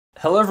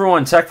Hello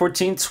everyone,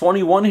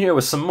 Tech1421 here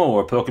with some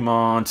more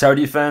Pokemon Tower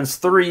Defense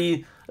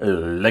 3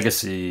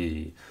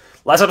 Legacy.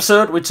 Last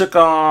episode we took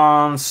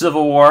on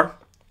Civil War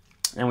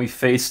and we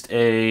faced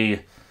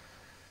a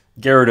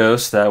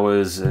Gyarados that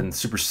was in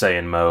Super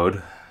Saiyan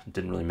mode.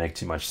 Didn't really make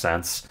too much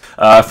sense.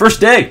 First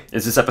day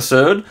is this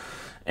episode,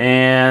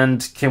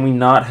 and can we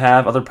not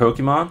have other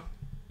Pokemon?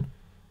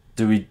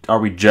 Are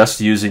we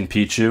just using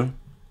Pichu?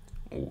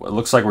 It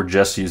looks like we're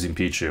just using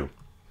Pichu.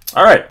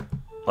 Alright,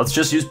 let's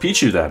just use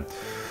Pichu then.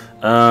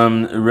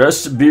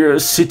 Rustboro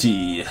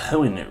City,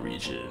 Hoenn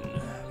region.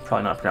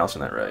 Probably not pronouncing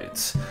that right.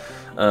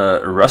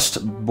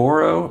 Rustboro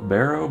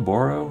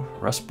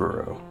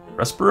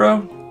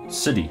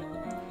City.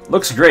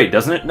 Looks great,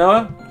 doesn't it,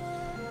 Noah?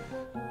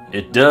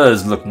 It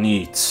does look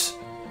neat.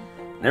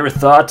 Never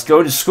thought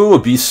going to school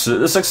would be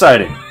this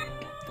exciting.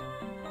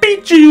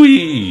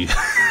 Pichu!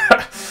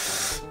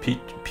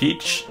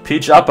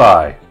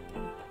 Peach-uppy.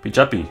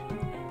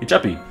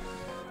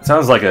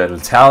 Sounds like an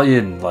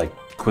Italian,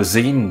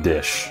 cuisine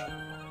dish.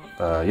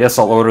 Yes,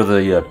 I'll order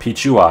the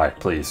Pichu-eye,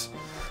 please.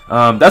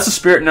 That's a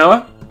spirit,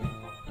 Noah.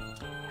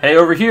 Hey,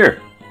 over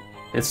here.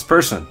 It's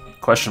person.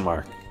 Question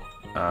mark.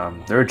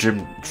 They're a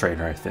gym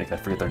trainer, I think. I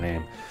forget their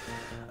name.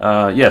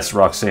 Yes,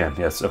 Roxanne.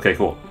 Yes, okay,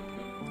 cool.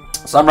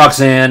 So I'm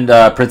Roxanne,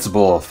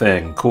 principal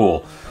thing.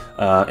 Cool.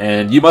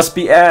 And you must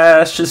be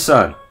Ash's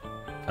son.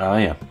 I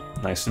am.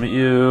 Nice to meet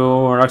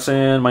you,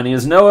 Roxanne. My name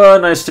is Noah.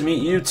 Nice to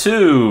meet you,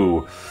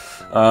 too.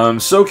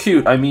 So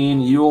cute. I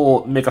mean,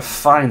 you'll make a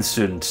fine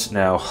student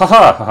now. Ha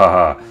ha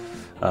ha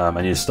ha.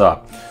 I need to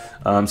stop.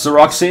 So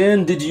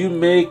Roxanne, did you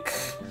make...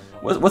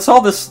 What's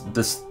all this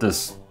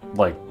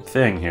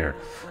thing here?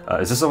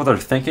 Is this what they're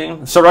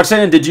thinking? So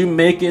Roxanne, did you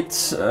make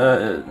it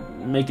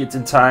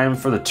in time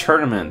for the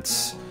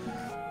tournament?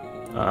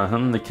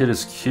 The kid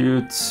is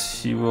cute.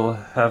 He will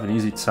have an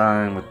easy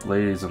time with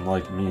ladies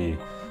unlike me.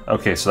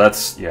 Okay, so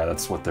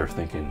that's what they're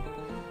thinking.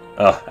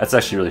 That's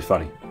actually really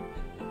funny.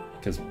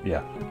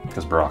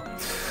 Because Brock.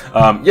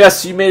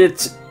 Yes, you made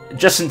it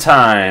just in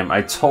time.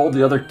 I told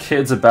the other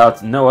kids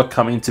about Noah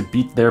coming to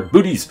beat their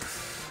booties.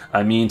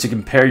 I mean, to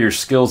compare your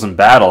skills in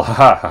battle. Ha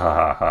ha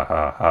ha ha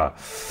ha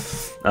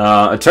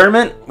ha. A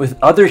tournament with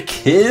other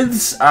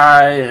kids?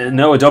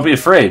 Noah, don't be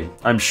afraid.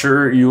 I'm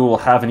sure you will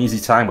have an easy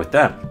time with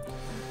them.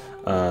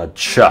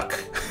 Chuck.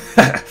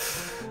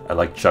 I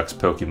like Chuck's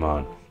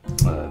Pokemon.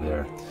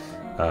 There.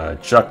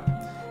 Chuck.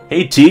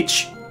 Hey,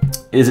 Teach.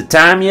 Is it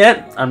time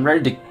yet? I'm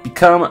ready to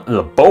become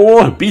the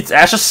boy who beats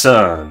Ash's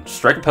son.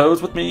 Strike a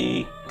pose with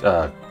me.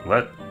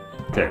 What?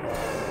 Okay.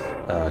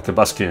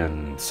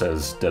 Kabuskin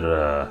says,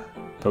 da-da-da.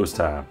 Pose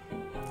time.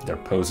 They're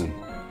posing.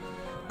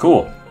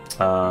 Cool.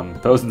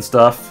 Posing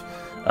stuff.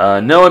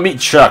 Noah, meet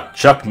Chuck.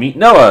 Chuck, meet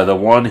Noah, the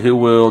one who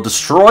will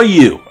destroy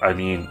you. I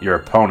mean, your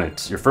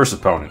opponent. Your first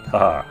opponent.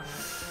 Ha.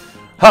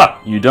 Ha!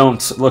 You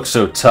don't look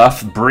so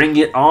tough. Bring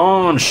it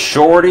on,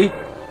 shorty.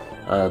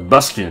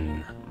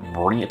 Buskin.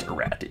 Bring it,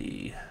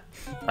 Ratty.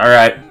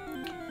 Alright.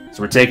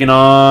 So we're taking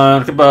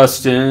on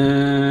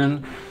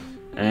Combustion.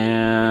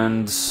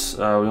 And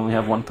we only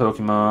have one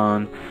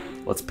Pokemon.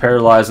 Let's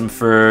paralyze him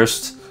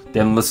first.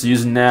 Then let's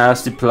use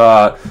Nasty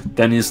Plot.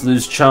 Then let's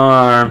lose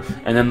Charm.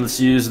 And then let's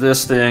use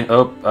this thing.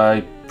 Oh,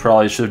 I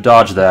probably should have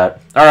dodged that.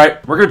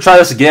 Alright, we're going to try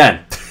this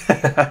again.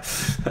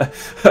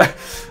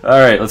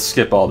 Alright, let's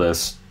skip all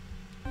this.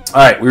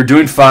 Alright, we were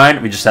doing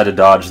fine. We just had to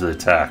dodge the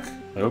attack.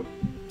 Oh,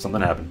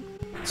 something happened.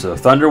 So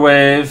Thunder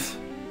Wave,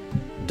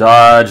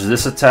 dodge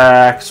this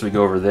attack, so we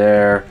go over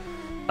there.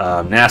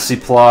 Nasty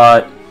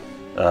Plot,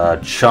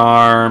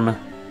 Charm.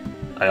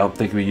 I don't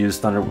think we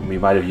used Thunder. We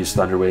might have used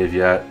Thunder Wave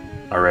yet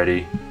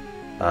already.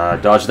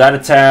 Dodge that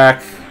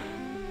attack,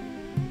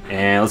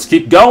 and let's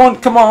keep going.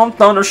 Come on,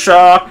 Thunder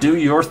Shock, do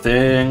your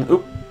thing.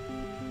 Oop,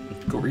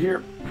 go over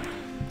here.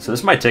 So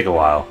this might take a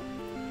while.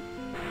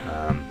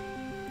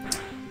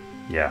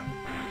 Yeah.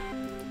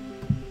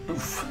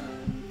 Oof.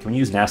 Can we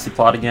use Nasty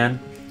Plot again?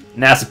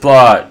 Nasty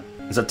Plot!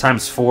 Is that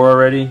times 4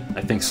 already?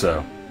 I think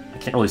so. I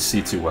can't really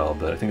see too well,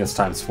 but I think that's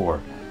times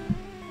 4.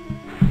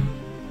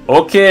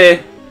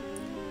 Okay.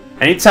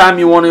 Anytime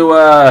you want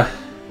to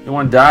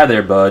die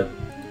there, bud,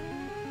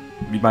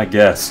 be my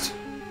guest.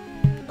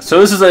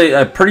 So this is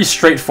a pretty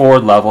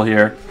straightforward level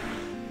here.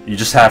 You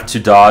just have to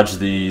dodge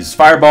these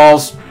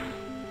fireballs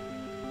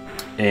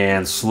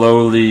and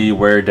slowly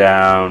wear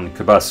down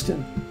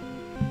Combustion.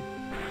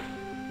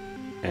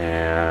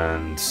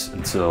 And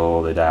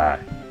until they die.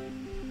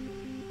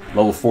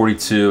 Level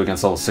 42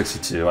 against level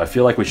 62. I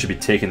feel like we should be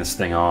taking this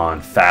thing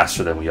on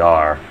faster than we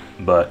are,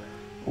 but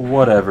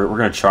whatever. We're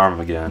going to charm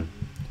him again.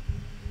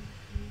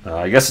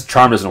 I guess the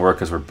charm doesn't work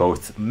because we're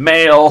both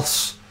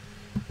males.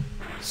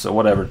 So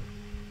whatever.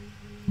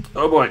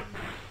 Oh boy.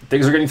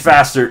 Things are getting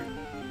faster.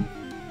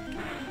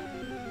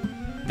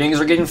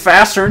 Things are getting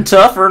faster and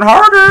tougher and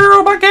harder.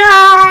 Oh my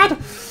god!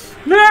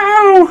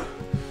 No!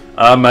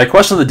 My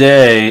question of the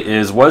day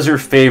is, what is your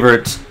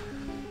favorite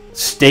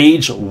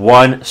Stage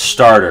 1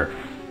 starter?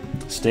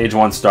 Stage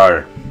 1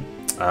 starter.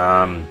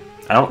 I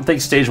don't think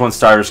Stage 1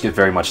 starters get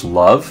very much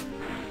love.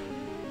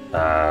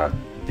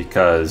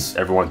 because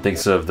everyone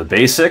thinks of the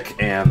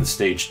basic and the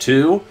stage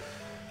 2.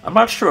 I'm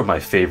not sure what my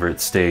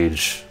favorite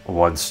stage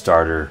 1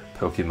 starter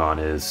Pokemon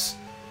is.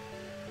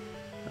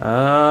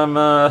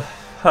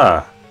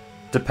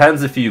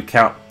 Depends if you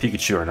count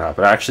Pikachu or not,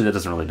 but actually that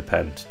doesn't really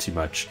depend too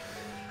much.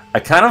 I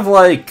kind of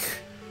like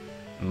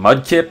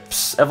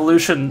Mudkip's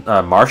evolution,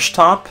 Marsh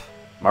Top?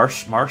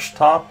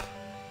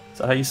 Is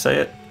that how you say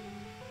it?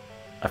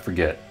 I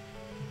forget.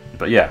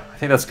 But yeah, I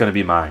think that's going to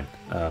be mine.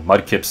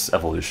 Mudkip's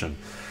evolution.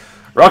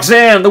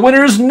 Roxanne, the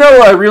winner is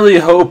Noah. I really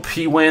hope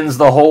he wins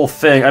the whole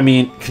thing. I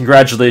mean,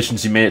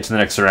 congratulations, you made it to the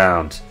next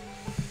round.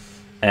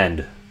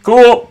 End.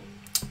 Cool.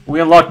 We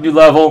unlocked a new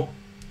level.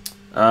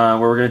 Where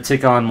we're going to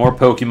take on more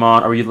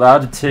Pokemon. Are we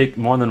allowed to take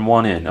more than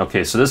one in?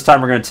 Okay, so this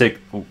time we're going to take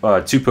 2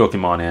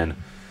 Pokemon in.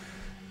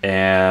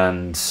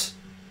 And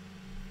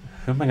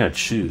who am I going to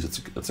choose?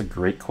 That's a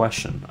great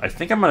question. I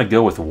think I'm going to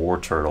go with War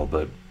Turtle,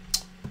 but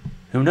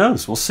who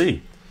knows? We'll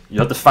see.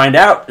 You'll have to find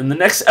out in the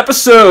next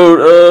episode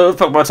of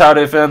Pokemon Tower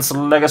Defense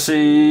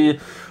Legacy.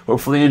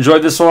 Hopefully you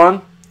enjoyed this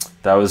one.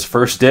 That was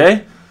first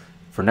day.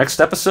 For next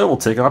episode, we'll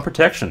take on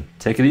Protection.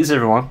 Take it easy,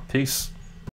 everyone. Peace.